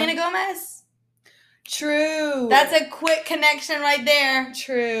 No Selena Gomez? True. That's a quick connection right there.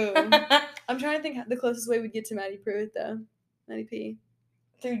 True. I'm trying to think the closest way we'd get to Maddie Pruitt, though. Maddie P.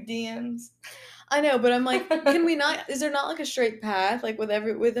 Through DMs. I know, but I'm can we not? Is there not a straight path with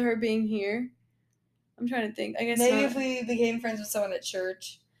her being here? I'm trying to think. I guess maybe if we became friends with someone at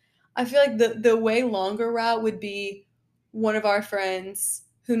church. I feel like the way longer route would be one of our friends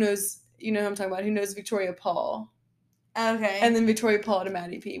who knows, you know who I'm talking about, who knows Victoria Paul. Okay. And then Victoria Paul to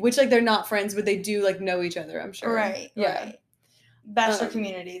Maddie P. Which they're not friends, but they do know each other, I'm sure. Right. Yeah. Right. Bachelor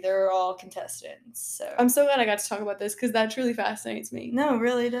community, they're all contestants. So I'm so glad I got to talk about this because that truly fascinates me. No, it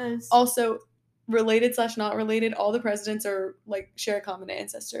really does. Also, related / not related, all the presidents are share a common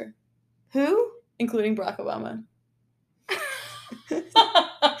ancestor. Who? Including Barack Obama.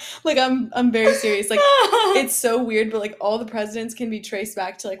 I'm very serious. It's so weird, but all the presidents can be traced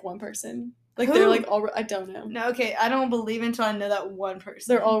back to one person. Who? They're all I don't know. No, okay, I don't believe until I know that one person.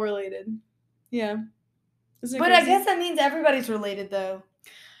 They're all related. Yeah. But crazy? I guess that means everybody's related, though.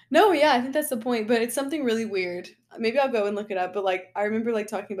 No, yeah, I think that's the point, but it's something really weird. Maybe I'll go and look it up, but I remember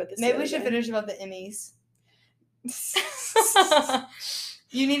talking about this. Maybe we should finish about the Emmys.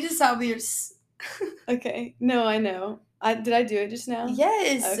 You need to stop your. Okay. No, I know. Did I do it just now?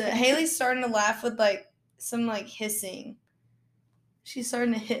 Yes. Okay. Haley's starting to laugh with some hissing. She's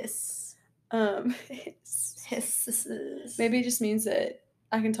starting to hiss. Hisses. Maybe it just means that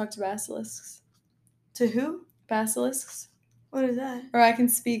I can talk to basilisks. To who? Basilisks. What is that? Or I can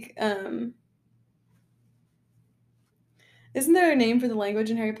speak, isn't there a name for the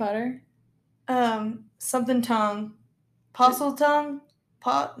language in Harry Potter? Something tongue. Postle tongue?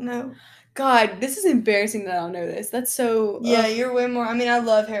 No. God, this is embarrassing that I don't know this. That's so... Yeah, you're way more... I mean, I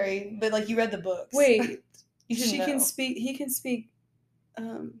love Harry, but, you read the books. Wait. You should know. He can speak,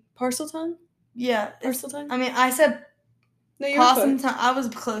 parcel tongue? Yeah. Parcel tongue? I mean, I said... No, you're possum tongue. I was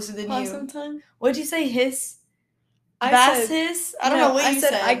closer than you. Possum tongue? What'd you say? Hiss? Hiss? I don't know what you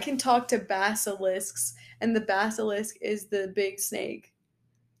said. I can talk to basilisks, and the basilisk is the big snake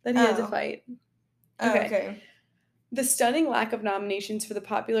that he had to fight. Okay. The stunning lack of nominations for the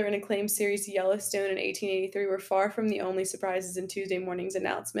popular and acclaimed series Yellowstone in 1883 were far from the only surprises in Tuesday morning's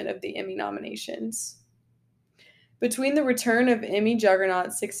announcement of the Emmy nominations. Between the return of Emmy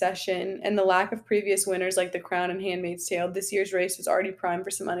juggernaut Succession and the lack of previous winners like The Crown and Handmaid's Tale, this year's race was already primed for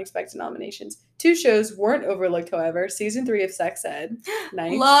some unexpected nominations. 2 shows weren't overlooked, however. Season 3 of Sex Ed.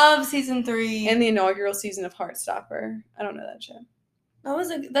 Nice. Love Season 3. And the inaugural season of Heartstopper. I don't know that show.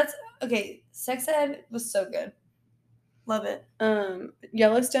 Okay, Sex Ed was so good. Love it.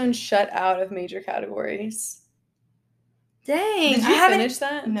 Yellowstone shut out of major categories. Dang. Did you finish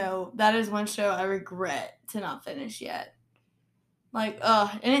that? No, that is one show I regret to not finish yet.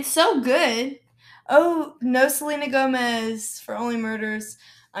 And it's so good. Oh, no Selena Gomez for Only Murders.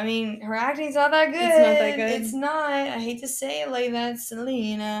 I mean, her acting's not that good. It's not that good. It's not. I hate to say it like that,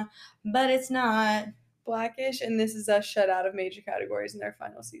 Selena, but it's not. Blackish and This Is Us shut out of major categories in their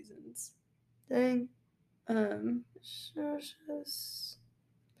final seasons. Dang.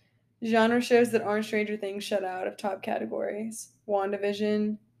 Genre shows that aren't Stranger Things shut out of top categories.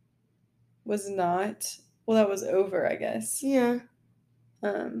 WandaVision was not. Well, that was over, I guess. Yeah.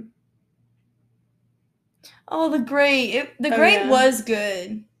 Oh, The Great. The Great was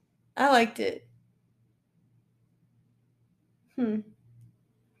good. I liked it. We're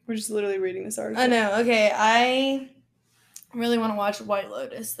just literally reading this article. I know. Okay, I really want to watch White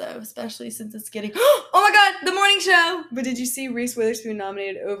Lotus, though, especially since it's getting... Oh, my God! The morning show! But did you see Reese Witherspoon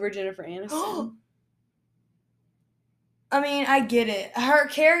nominated over Jennifer Aniston? I mean, I get it. Her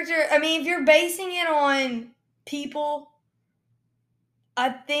character... I mean, if you're basing it on people, I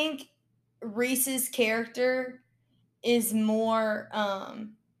think Reese's character is more...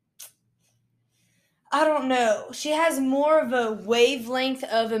 I don't know. She has more of a wavelength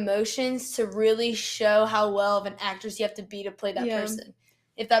of emotions to really show how well of an actress you have to be to play that person.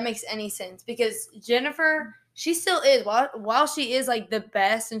 If that makes any sense. Because Jennifer, She still is. While she is like the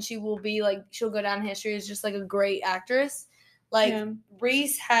best, and she will be like she'll go down in history as just like a great actress. Like Yeah.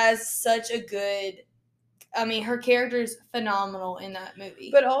 Reese has such a good. I mean, her character is phenomenal in that movie.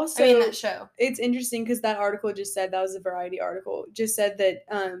 But also, I mean that show. it's interesting because that article just said, that was a Variety article, just said that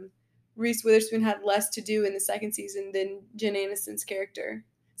Reese Witherspoon had less to do in the second season than Jen Aniston's character.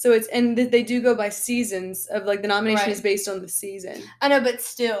 So it's, and they do go by seasons of like the nomination Right. is based on the season. I know, but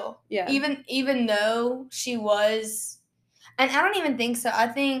still, Yeah. even though she was, and I don't even think so. I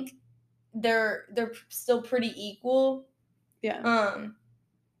think they're still pretty equal. Yeah.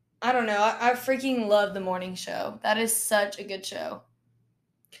 I don't know. I freaking love the morning show. That is such a good show.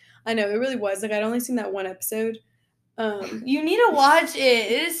 I know, it really was. Like, I'd only seen that one episode. You need to watch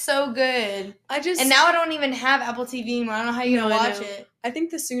it. It is so good. And now I don't even have Apple TV anymore. I don't know how you're gonna watch it. I think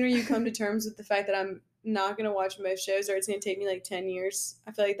the sooner you come to terms with the fact that I'm not gonna watch most shows, or it's gonna take me like 10 years,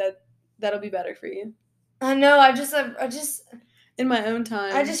 I feel like that'll be better for you. I know. I just in my own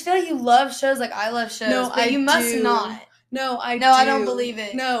time. I just feel like you love shows like I love shows. No, but you must not. No, I do. I don't believe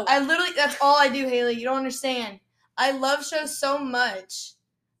it. No. I literally, that's all I do, Haley. You don't understand. I love shows so much.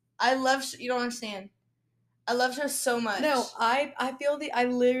 You don't understand. I love shows so much. No, I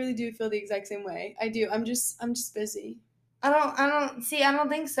literally do feel the exact same way. I do. I'm just busy. I don't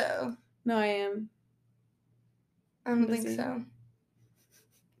think so. No, I am. I don't think so.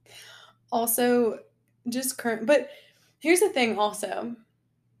 Also, just current, but here's the thing also.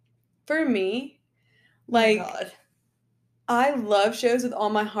 For me, like, oh God. I love shows with all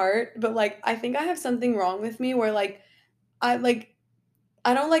my heart, but like I think I have something wrong with me where like I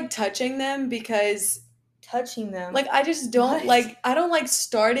don't like touching them because touching them. Like I just don't like I don't like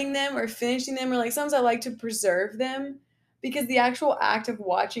starting them or finishing them, or like sometimes I like to preserve them because the actual act of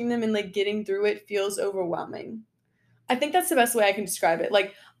watching them and like getting through it feels overwhelming. I think that's the best way I can describe it.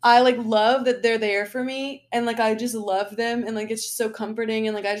 Like I like love that they're there for me, and like I just love them, and like it's just so comforting,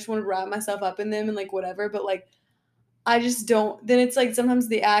 and like I just want to wrap myself up in them and like whatever, but like I just don't. Then it's like sometimes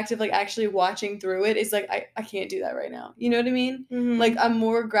the act of like actually watching through it is like I can't do that right now. You know what I mean? Mm-hmm. Like I'm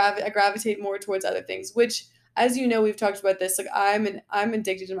more I gravitate more towards other things, which, as you know, we've talked about this. Like I'm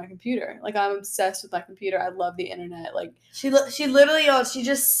addicted to my computer. Like I'm obsessed with my computer. I love the internet. Like she literally she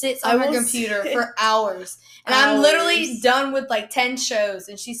just sits on her computer for hours, and I'm literally done with like 10 shows,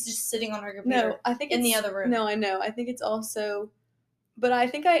 and she's just sitting on her computer. No, I think in the other room. No, I know. I think it's also. But I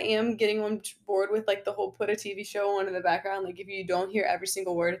think I am getting on board with, like, the whole put a TV show on in the background. Like, if you don't hear every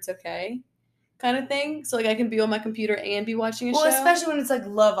single word, it's okay kind of thing. So, like, I can be on my computer and be watching a show. Well, especially when it's, like,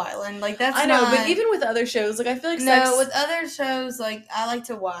 Love Island. Like, that's I know, but even with other shows, like, I feel like with other shows, like, I like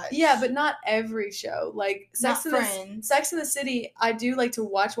to watch. Yeah, but not every show. Like, Sex in the City, I do like to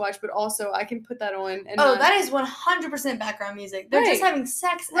watch, but also I can put that on. And that is 100% background music. They're just having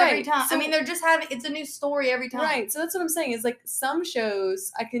sex every time. So, I mean, it's a new story every time. Right, so that's what I'm saying. Is like, some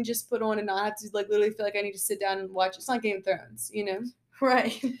shows I can just put on and not have to, like, literally feel like I need to sit down and watch. It's not Game of Thrones, you know?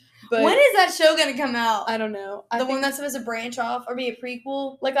 Right. But when is that show going to come out? I don't know. The one that's supposed to branch off or be a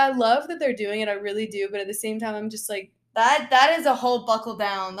prequel? Like, I love that they're doing it. I really do. But at the same time, I'm just like... That is a whole buckle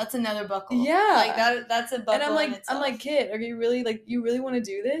down. That's another buckle. Yeah. Like, that's a buckle. And I'm like, kid, are you really, like, you really want to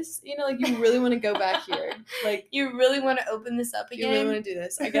do this? You know, like, you really want to go back here. Like... You really want to open this up again? You really want to do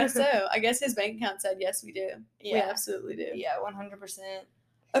this? I guess so. I guess his bank account said, yes, we do. Yeah. We absolutely do. Yeah, 100%.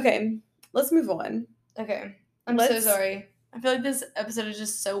 Okay, let's move on. Okay. I'm so sorry. I feel like this episode is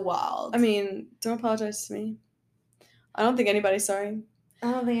just so wild. I mean, don't apologize to me. I don't think anybody's sorry.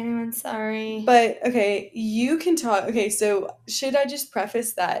 I don't think anyone's sorry. But, okay, you can talk. Okay, so should I just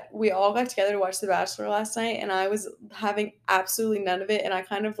preface that we all got together to watch The Bachelor last night, and I was having absolutely none of it, and I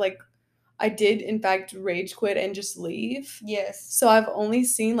kind of, like, I did, in fact, rage quit and just leave. Yes. So I've only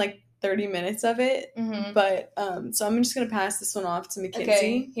seen, like, 30 minutes of it. Mm-hmm. But, so I'm just going to pass this one off to Mackenzie.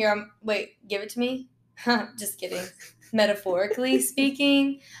 Okay, here, wait, give it to me? Just kidding. Metaphorically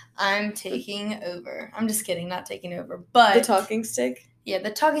speaking, I'm taking over. I'm just kidding, not taking over, but... The talking stick? Yeah, the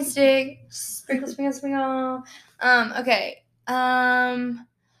talking stick. Sprinkle, sprinkle, sprinkle. Okay. I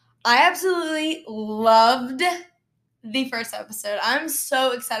absolutely loved the first episode. I'm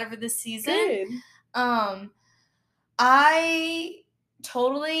so excited for this season. Good. I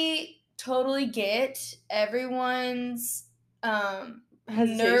totally get everyone's,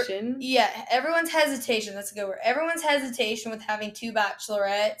 hesitation. Everyone's hesitation. That's a good word. Everyone's hesitation with having 2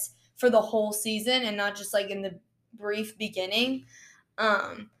 bachelorettes for the whole season and not just like in the brief beginning.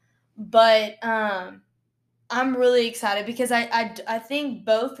 But I'm really excited because I think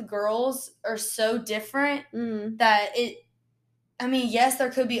both girls are so different that I mean, yes,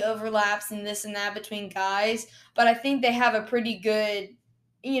 there could be overlaps and this and that between guys, but I think they have a pretty good,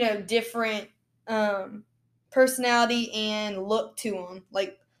 different personality and look to them,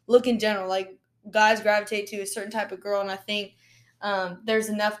 like look in general. Like guys gravitate to a certain type of girl, and I think there's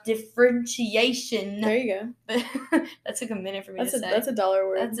enough differentiation. There you go. That took a minute for me to say. That's a dollar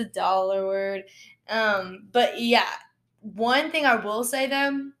word. That's a dollar word. But yeah, one thing I will say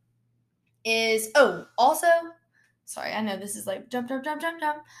though is also. Sorry, I know this is like jump,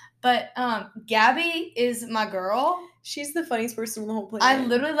 but Gabby is my girl. She's the funniest person on the whole planet. I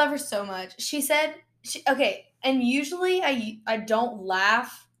literally love her so much. She said, and usually I don't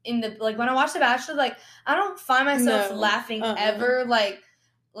laugh in the, like when I watch The Bachelor, like I don't find myself laughing ever. Like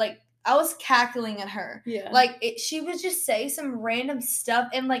I was cackling at her. Yeah. Like she would just say some random stuff,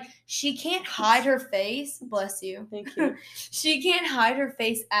 and like she can't hide her face. Bless you. Thank you. She can't hide her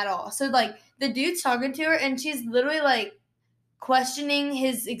face at all. So like the dude's talking to her, and she's literally like questioning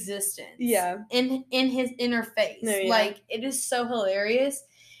his existence. Yeah. In her face. No, yeah. Like it is so hilarious.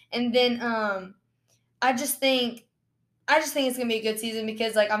 And then I just think it's gonna be a good season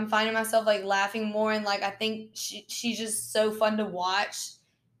because like I'm finding myself like laughing more, and like I think she's just so fun to watch.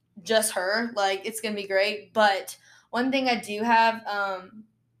 Just her. Like it's gonna be great. But one thing I do have I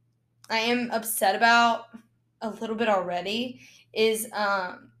am upset about a little bit already is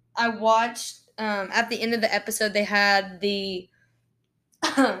I watched at the end of the episode they had the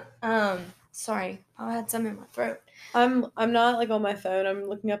sorry, I had some in my throat. I'm not like on my phone. I'm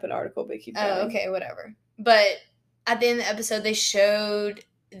looking up an article, but keep going. Oh, okay, whatever. But at the end of the episode they showed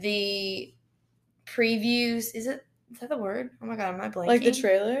the previews. Is that the word? Oh my god, am I blanking? Like the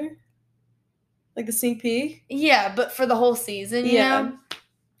trailer? Like the sneak peek? Yeah, but for the whole season, you know?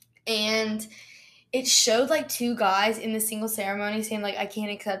 And it showed like two guys in the single ceremony saying like, I can't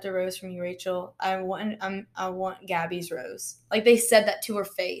accept a rose from you, Rachel. I want Gabby's rose. Like they said that to her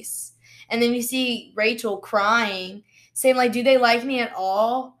face. And then you see Rachel crying, saying like, do they like me at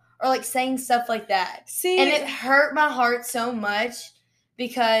all? Or like saying stuff like that. See, and it hurt my heart so much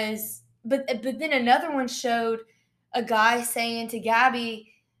because but then another one showed a guy saying to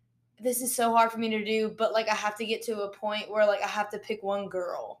Gabby, this is so hard for me to do, but like I have to get to a point where like I have to pick one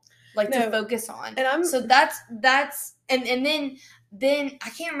girl to focus on. And so that's and then I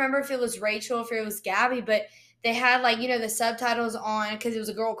can't remember if it was Rachel or if it was Gabby, but they had like, you know, the subtitles on because it was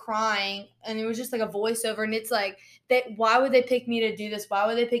a girl crying and it was just like a voiceover, and it's like why would they pick me to do this? Why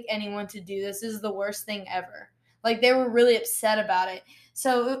would they pick anyone to do this? This is the worst thing ever. Like they were really upset about it.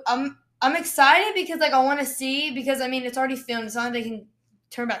 So I'm excited because like I want to see, because I mean it's already filmed. It's not like they can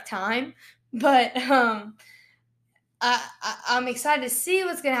turn back time, but I'm excited to see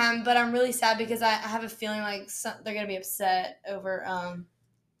what's gonna happen, but I'm really sad because I have a feeling like they're gonna be upset over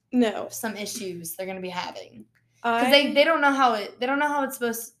some issues they're gonna be having because they don't know how it's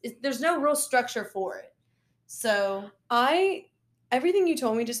supposed. There's no real structure for it. So everything you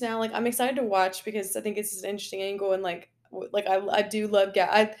told me just now, like I'm excited to watch because I think it's an interesting angle, and like I do love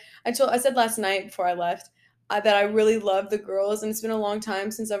I said last night before I left that I really love the girls, and it's been a long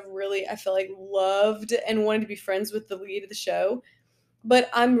time since I feel like loved and wanted to be friends with the lead of the show. But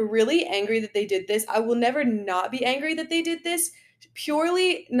I'm really angry that they did this. I will never not be angry that they did this,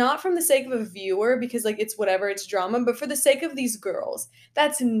 purely not from the sake of a viewer because like it's whatever, it's drama, but for the sake of these girls.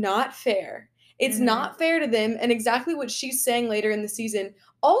 That's not fair. It's not fair to them, and exactly what she's saying later in the season.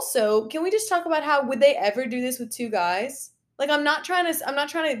 Also, can we just talk about how would they ever do this with two guys? Like I'm not trying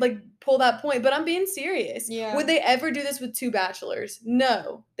to like pull that point, but I'm being serious. Yeah. Would they ever do this with two bachelors?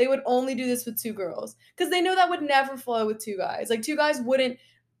 No. They would only do this with two girls because they know that would never flow with two guys. Like two guys wouldn't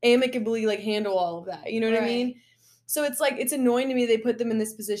amicably like handle all of that. You know what I mean? So it's like it's annoying to me they put them in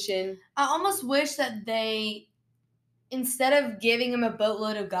this position. I almost wish that they, instead of giving them a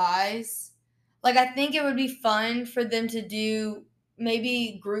boatload of guys, like I think it would be fun for them to do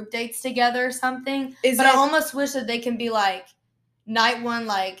maybe group dates together or something. I almost wish that they can be like, night one,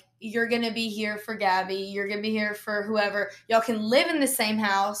 like you're going to be here for Gabby, you're going to be here for whoever. Y'all can live in the same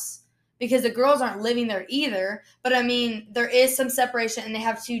house because the girls aren't living there either. But I mean, there is some separation, and they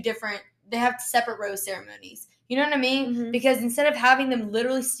have separate rose ceremonies. You know what I mean? Mm-hmm. Because instead of having them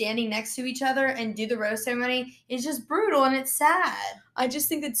literally standing next to each other and do the rose ceremony, it's just brutal and it's sad. I just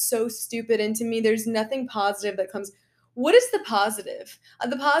think it's so stupid, and to me, there's nothing positive that comes. What is the positive?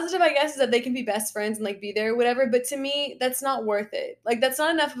 The positive, I guess, is that they can be best friends and like be there or whatever. But to me, that's not worth it. Like that's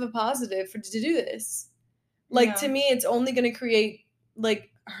not enough of a positive to do this. Like to me, it's only going to create like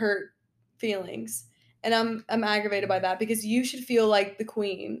hurt feelings, and I'm aggravated by that because you should feel like the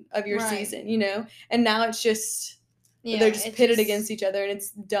queen of your season, you know. And now it's just Yeah, They're just it pitted just- against each other, and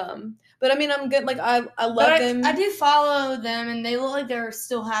it's dumb. But I mean, I'm good. Like I But love them. I do follow them, and they look like they're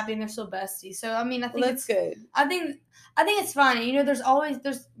still happy and they're still besties. So I mean, I think Well, that's good. I think it's fine. You know, there's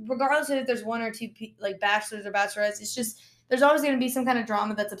regardless of if there's one or two like bachelors or bachelorettes, it's just there's always going to be some kind of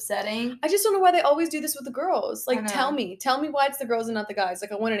drama that's upsetting. I just don't know why they always do this with the girls. I Like, know. tell me why it's the girls and not the guys.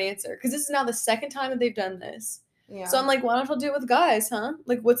 Like, I want an answer because this is now the second time that they've done this. Yeah. So I'm like, why don't y'all do it with guys, huh?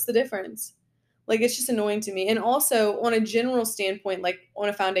 Like, what's the difference? Like, it's just annoying to me. And also, on a general standpoint, like on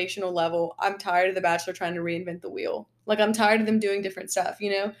a foundational level, I'm tired of The Bachelor trying to reinvent the wheel. Like, I'm tired of them doing different stuff,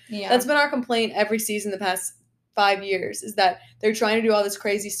 you know? Yeah. That's been our complaint every season the past 5 years, is that they're trying to do all this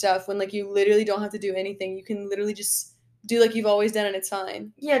crazy stuff when, like, you literally don't have to do anything. You can literally just do like you've always done and it's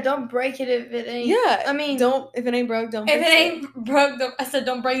fine. Yeah, don't break it if it ain't. Yeah. I mean, if it ain't broke, don't if fix it ain't broke, I said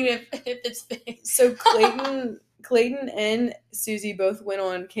don't break it if it's fixed. So Clayton and Susie both went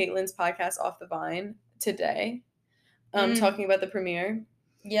on Caitlin's podcast Off the Vine today, talking about the premiere.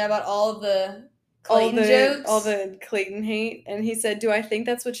 Yeah, about all the Clayton jokes. All the Clayton hate. And he said, do I think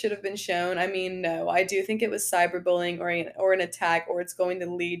that's what should have been shown? I mean, no. I do think it was cyberbullying or an attack, or it's going to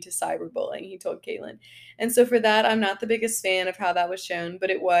lead to cyberbullying, he told Caitlin. And so for that, I'm not the biggest fan of how that was shown,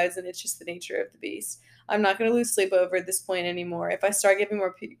 but it was, and it's just the nature of the beast. I'm not going to lose sleep over at this point anymore. If I start giving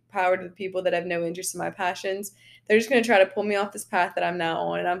more power to the people that have no interest in my passions, they're just going to try to pull me off this path that I'm now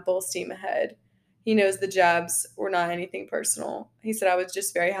on, and I'm full steam ahead. He knows the jabs were not anything personal. He said, I was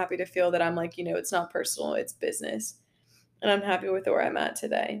just very happy to feel that I'm like, you know, it's not personal, it's business. And I'm happy with where I'm at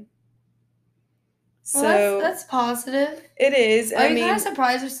today. So well, that's positive. It is. Are you kind of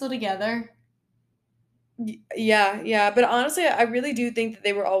surprised they're still together? Yeah. But honestly, I really do think that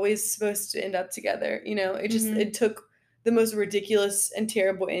they were always supposed to end up together. You know, it just it took the most ridiculous and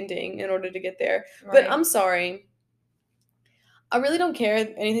terrible ending in order to get there. Right. But I'm sorry. I really don't care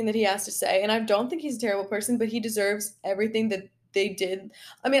anything that he has to say, and I don't think he's a terrible person, but he deserves everything that they did.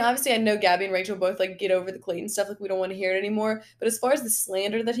 I mean, obviously, I know Gabby and Rachel both, like, get over the Clayton stuff, like, we don't want to hear it anymore, but as far as the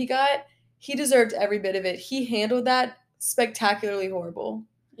slander that he got, he deserved every bit of it. He handled that spectacularly horrible.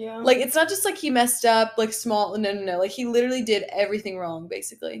 Yeah. Like, it's not just, like, he messed up, like, small, no. Like, he literally did everything wrong,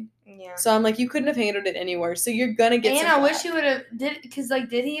 basically. Yeah. So I'm like, you couldn't have handled it any worse, so you're gonna get some I wish he would have, because, like,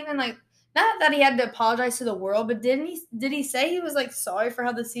 did he even, like, not that he had to apologize to the world, but did he say he was, like, sorry for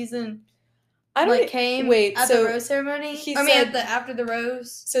how the season came at the rose ceremony? After the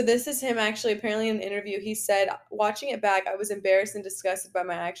rose. So this is him actually apparently in an interview. He said, watching it back, I was embarrassed and disgusted by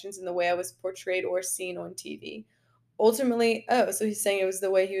my actions and the way I was portrayed or seen on TV. Ultimately, so he's saying it was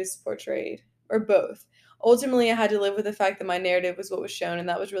the way he was portrayed, or both. Ultimately, I had to live with the fact that my narrative was what was shown, and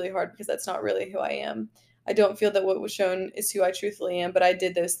that was really hard because that's not really who I am. I don't feel that what was shown is who I truthfully am, but I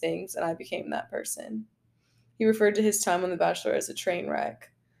did those things, and I became that person. He referred to his time on The Bachelor as a train wreck.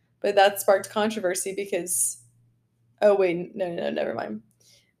 But that sparked controversy because... Oh, wait, no, never mind.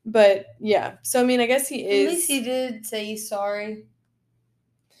 But, yeah. So, I mean, I guess he is... At least he did say he's sorry.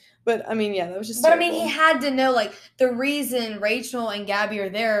 But, I mean, yeah, that was just terrible. But, I mean, he had to know, like, the reason Rachel and Gabby are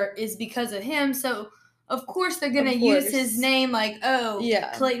there is because of him, so, of course, they're going to use his name, like,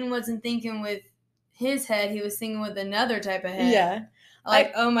 yeah. Clayton wasn't thinking with his head, he was thinking with another type of head. Yeah.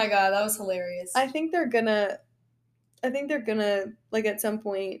 Like, oh my God, that was hilarious. I think they're gonna, like, at some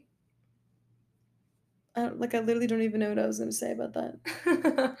point, I literally don't even know what I was gonna say about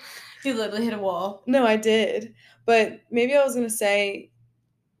that. You literally hit a wall. No, I did. But maybe I was gonna say,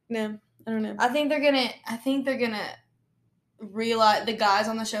 no, I don't know. I think they're gonna realize, the guys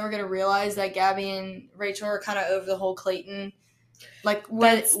on the show are gonna realize that Gabby and Rachel are kind of over the whole Clayton, like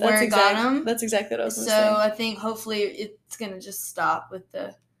where it got them. That's exactly what I was gonna say. So I think hopefully it's gonna just stop with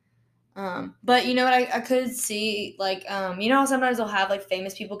the. But you know what I could see, like, you know how sometimes they'll have, like,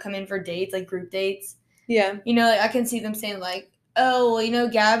 famous people come in for dates, like group dates. Yeah. You know, like, I can see them saying, like, oh, well, you know,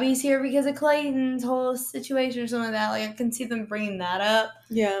 Gabby's here because of Clayton's whole situation or something like that. Like, I can see them bringing that up.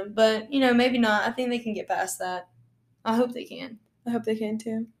 Yeah. But, you know, maybe not. I think they can get past that. I hope they can. I hope they can,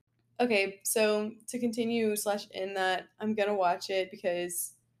 too. Okay, so to continue / end that, I'm going to watch it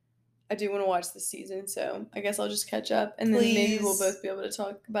because I do want to watch this season. So I guess I'll just catch up. And then maybe we'll both be able to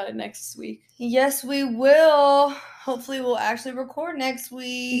talk about it next week. Yes, we will. Hopefully we'll actually record next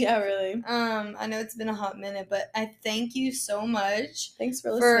week. Yeah, really. I know it's been a hot minute, but I thank you so much. Thanks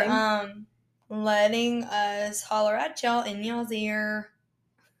for listening. For letting us holler at y'all in y'all's ear.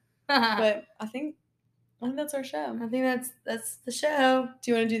 But I think that's our show. I think that's the show.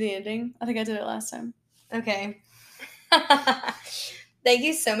 Do you want to do the ending? I think I did it last time. Okay. Thank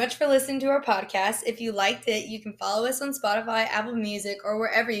you so much for listening to our podcast. If you liked it, you can follow us on Spotify, Apple Music, or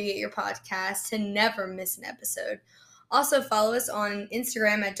wherever you get your podcasts to never miss an episode. Also, follow us on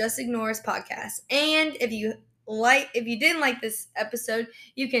Instagram at Just Ignore Us Podcast. And if you if you didn't like this episode,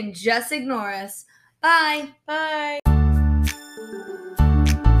 you can just ignore us. Bye. Bye.